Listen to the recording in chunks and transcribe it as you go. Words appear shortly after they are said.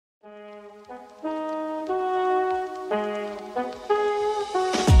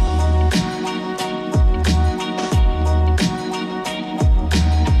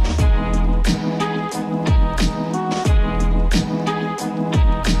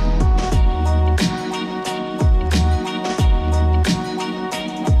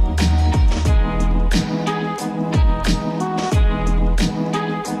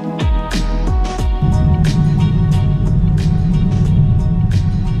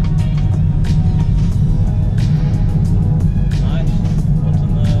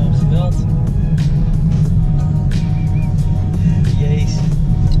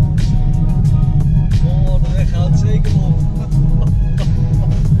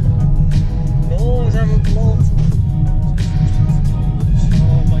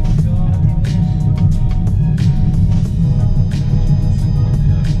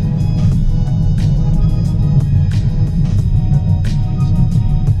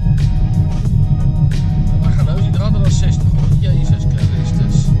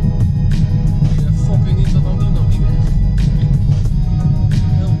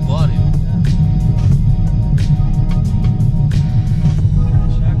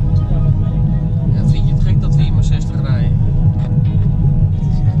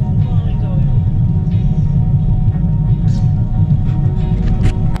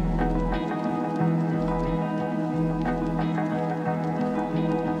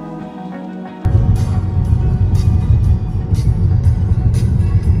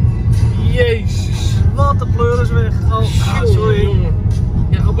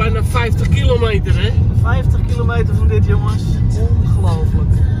bijna 50 kilometer, hè? 50 kilometer van dit, jongens. Ongelooflijk.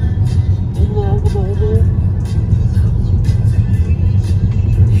 Hobbel, hobbel, hobbel.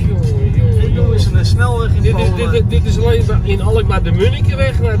 Dit doen ze een snelweg in Polen. Dit is alleen in Alkmaar de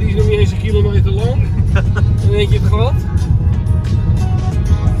Munnikenweg. Nou, die is nog niet eens een kilometer lang. Dan denk je het gehad.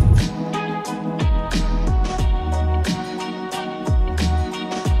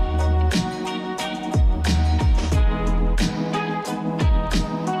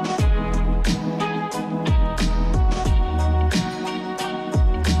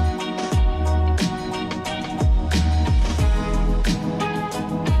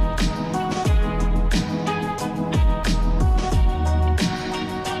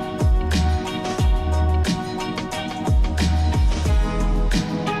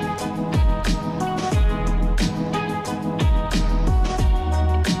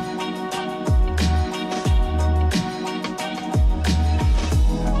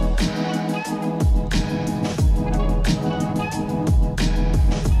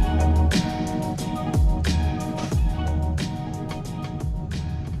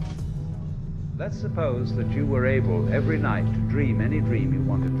 Let's suppose that you were able every night to dream any dream you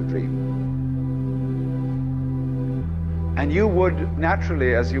wanted to dream. And you would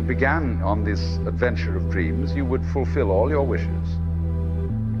naturally, as you began on this adventure of dreams, you would fulfill all your wishes.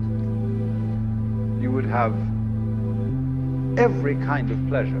 You would have every kind of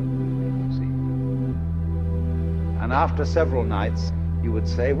pleasure, you see. And after several nights, you would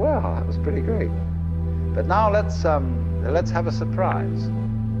say, well, that was pretty great. But now let's have a surprise.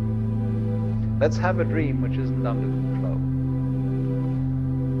 Let's have a dream which isn't under control.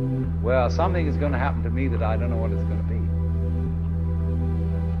 Well, something is going to happen to me that I don't know what it's going to be.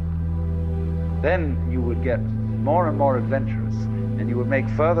 Then you would get more and more adventurous, and you would make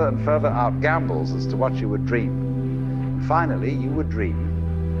further and further out gambles as to what you would dream. And finally, you would dream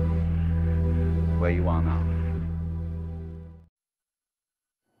where you are now.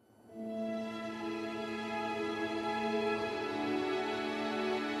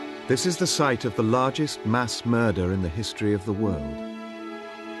 This is the site of the largest mass murder in the history of the world.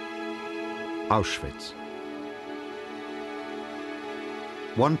 Auschwitz.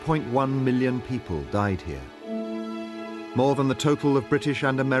 1.1 million people died here. More than the total of British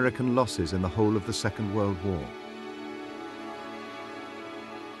and American losses in the whole of the Second World War.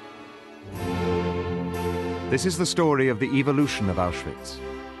 This is the story of the evolution of Auschwitz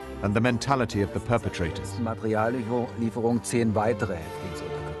and the mentality of the perpetrators. Materiallieferung 10 weitere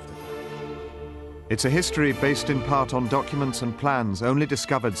Häftlingsunterkünfte. It's a history based in part on documents and plans only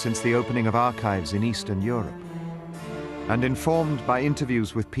discovered since the opening of archives in Eastern Europe, and informed by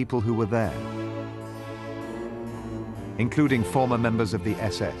interviews with people who were there, including former members of the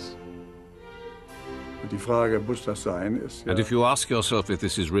SS. And if you ask yourself if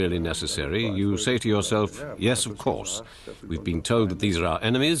this is really necessary, you say to yourself, yes, of course. We've been told that these are our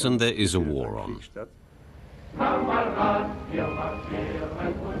enemies and there is a war on.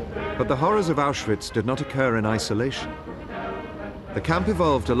 But the horrors of Auschwitz did not occur in isolation. The camp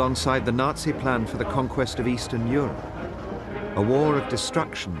evolved alongside the Nazi plan for the conquest of Eastern Europe, a war of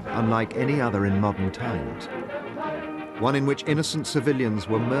destruction unlike any other in modern times, one in which innocent civilians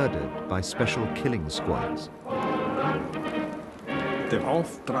were murdered by special killing squads.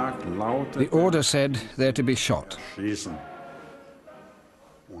 The order said they're to be shot.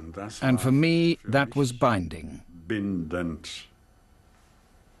 And for me, that was binding.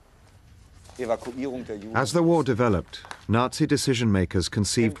 As the war developed, Nazi decision-makers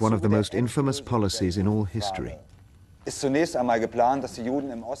conceived one of the most infamous policies in all history.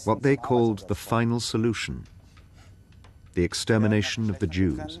 What they called the final solution, the extermination of the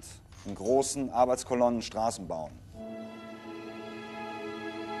Jews.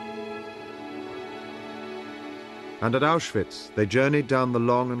 And at Auschwitz, they journeyed down the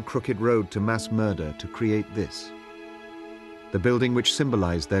long and crooked road to mass murder to create this, the building which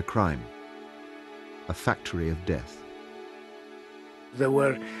symbolized their crime, a factory of death. There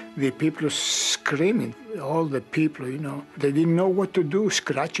were the people screaming, all the people, you know, they didn't know what to do,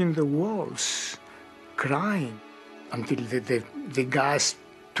 scratching the walls, crying, until the gas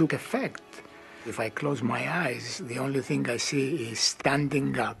took effect. If I close my eyes, the only thing I see is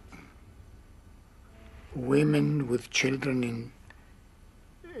standing up, women with children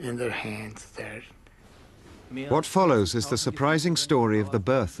in their hands there. What follows is the surprising story of the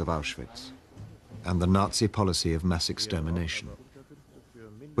birth of Auschwitz and the Nazi policy of mass extermination.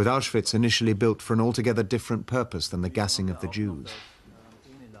 With Auschwitz initially built for an altogether different purpose than the gassing of the Jews,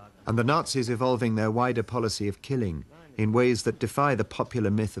 and the Nazis evolving their wider policy of killing in ways that defy the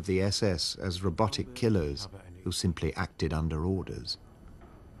popular myth of the SS as robotic killers who simply acted under orders.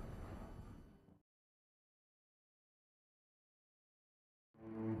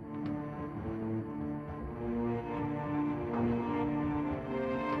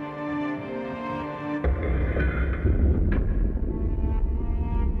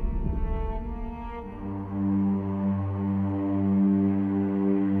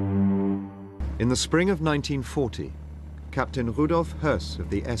 In the spring of 1940, Captain Rudolf Höss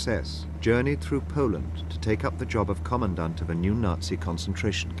of the SS journeyed through Poland to take up the job of commandant of a new Nazi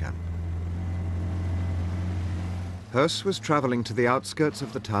concentration camp. Höss was traveling to the outskirts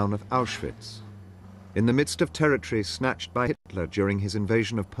of the town of Auschwitz, in the midst of territory snatched by Hitler during his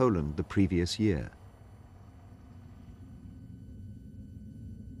invasion of Poland the previous year.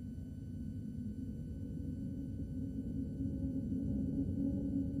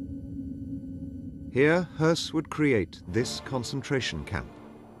 Here, Höss would create this concentration camp,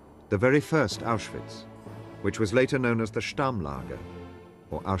 the very first Auschwitz, which was later known as the Stammlager,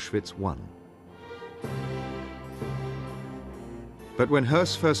 or Auschwitz I. But when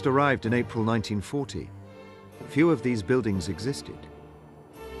Höss first arrived in April 1940, few of these buildings existed.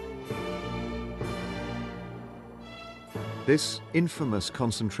 This infamous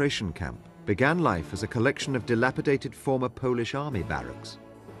concentration camp began life as a collection of dilapidated former Polish army barracks,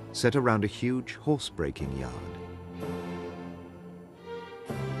 set around a huge horse-breaking yard.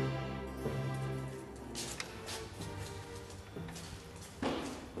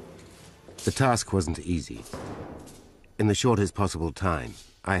 The task wasn't easy. In the shortest possible time,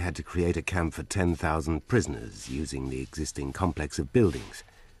 I had to create a camp for 10,000 prisoners using the existing complex of buildings,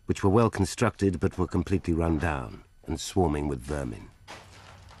 which were well constructed but were completely run down and swarming with vermin.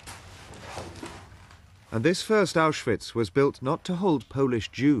 And this first Auschwitz was built not to hold Polish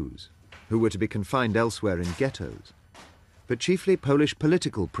Jews, who were to be confined elsewhere in ghettos, but chiefly Polish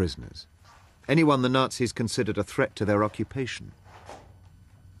political prisoners, anyone the Nazis considered a threat to their occupation.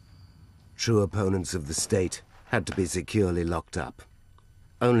 True opponents of the state had to be securely locked up.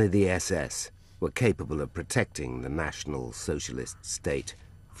 Only the SS were capable of protecting the National Socialist state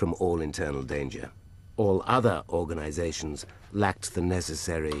from all internal danger. All other organizations lacked the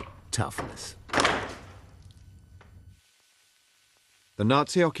necessary toughness. The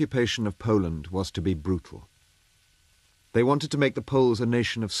Nazi occupation of Poland was to be brutal. They wanted to make the Poles a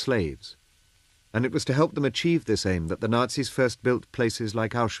nation of slaves, and it was to help them achieve this aim that the Nazis first built places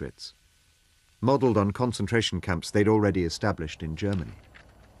like Auschwitz, modelled on concentration camps they'd already established in Germany.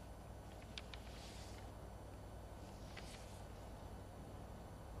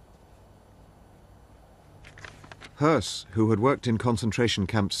 Höss, who had worked in concentration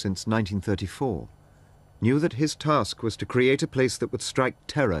camps since 1934, knew that his task was to create a place that would strike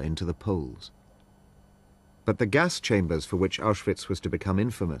terror into the Poles. But the gas chambers for which Auschwitz was to become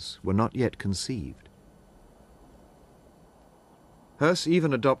infamous were not yet conceived. Höss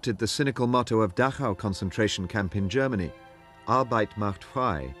even adopted the cynical motto of Dachau concentration camp in Germany, Arbeit macht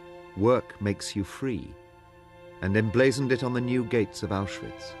frei, work makes you free, and emblazoned it on the new gates of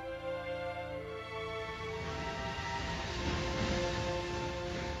Auschwitz.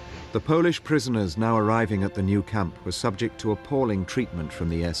 The Polish prisoners now arriving at the new camp were subject to appalling treatment from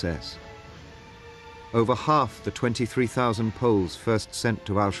the SS. Over half the 23,000 Poles first sent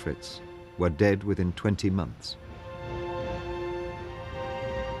to Auschwitz were dead within 20 months.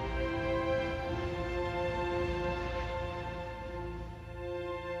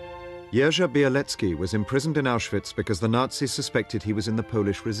 Jerzy Bielecki was imprisoned in Auschwitz because the Nazis suspected he was in the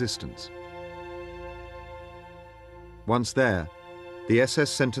Polish resistance. Once there, the SS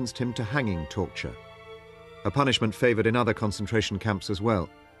sentenced him to hanging torture, a punishment favored in other concentration camps as well,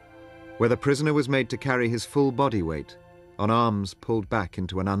 where the prisoner was made to carry his full body weight on arms pulled back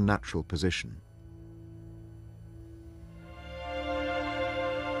into an unnatural position.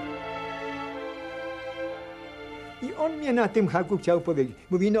 He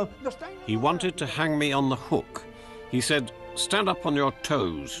wanted to hang me on the hook. He said, "Stand up on your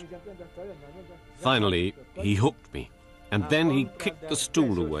toes." Finally, he hooked me, and then he kicked the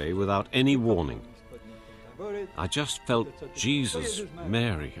stool away without any warning. I just felt, Jesus,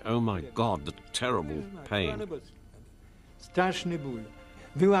 Mary, oh my God, the terrible pain.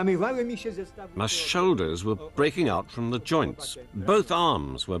 My shoulders were breaking out from the joints. Both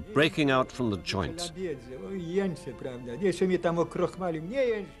arms were breaking out from the joints.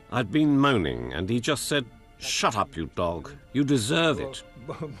 I'd been moaning, and he just said, "Shut up, you dog. You deserve it.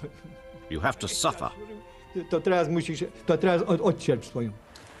 You have to suffer."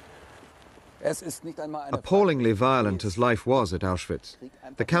 Appallingly violent as life was at Auschwitz,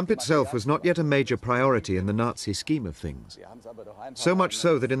 the camp itself was not yet a major priority in the Nazi scheme of things. So much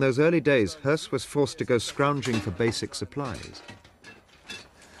so that in those early days, Höss was forced to go scrounging for basic supplies.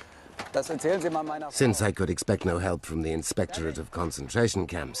 Since I could expect no help from the Inspectorate of Concentration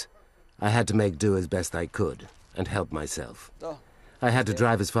Camps, I had to make do as best I could and help myself. I had to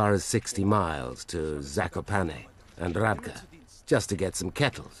drive as far as 60 miles to Zakopane and Radka just to get some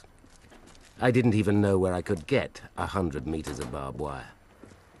kettles. I didn't even know where I could get 100 meters of barbed wire.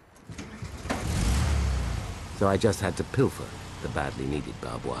 so I just had to pilfer the badly needed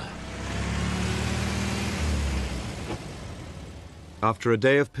barbed wire. After a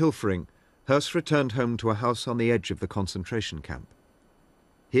day of pilfering, Höss returned home to a house on the edge of the concentration camp.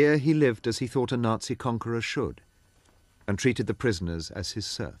 Here he lived as he thought a Nazi conqueror should, and treated the prisoners as his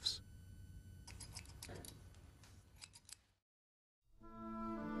serfs.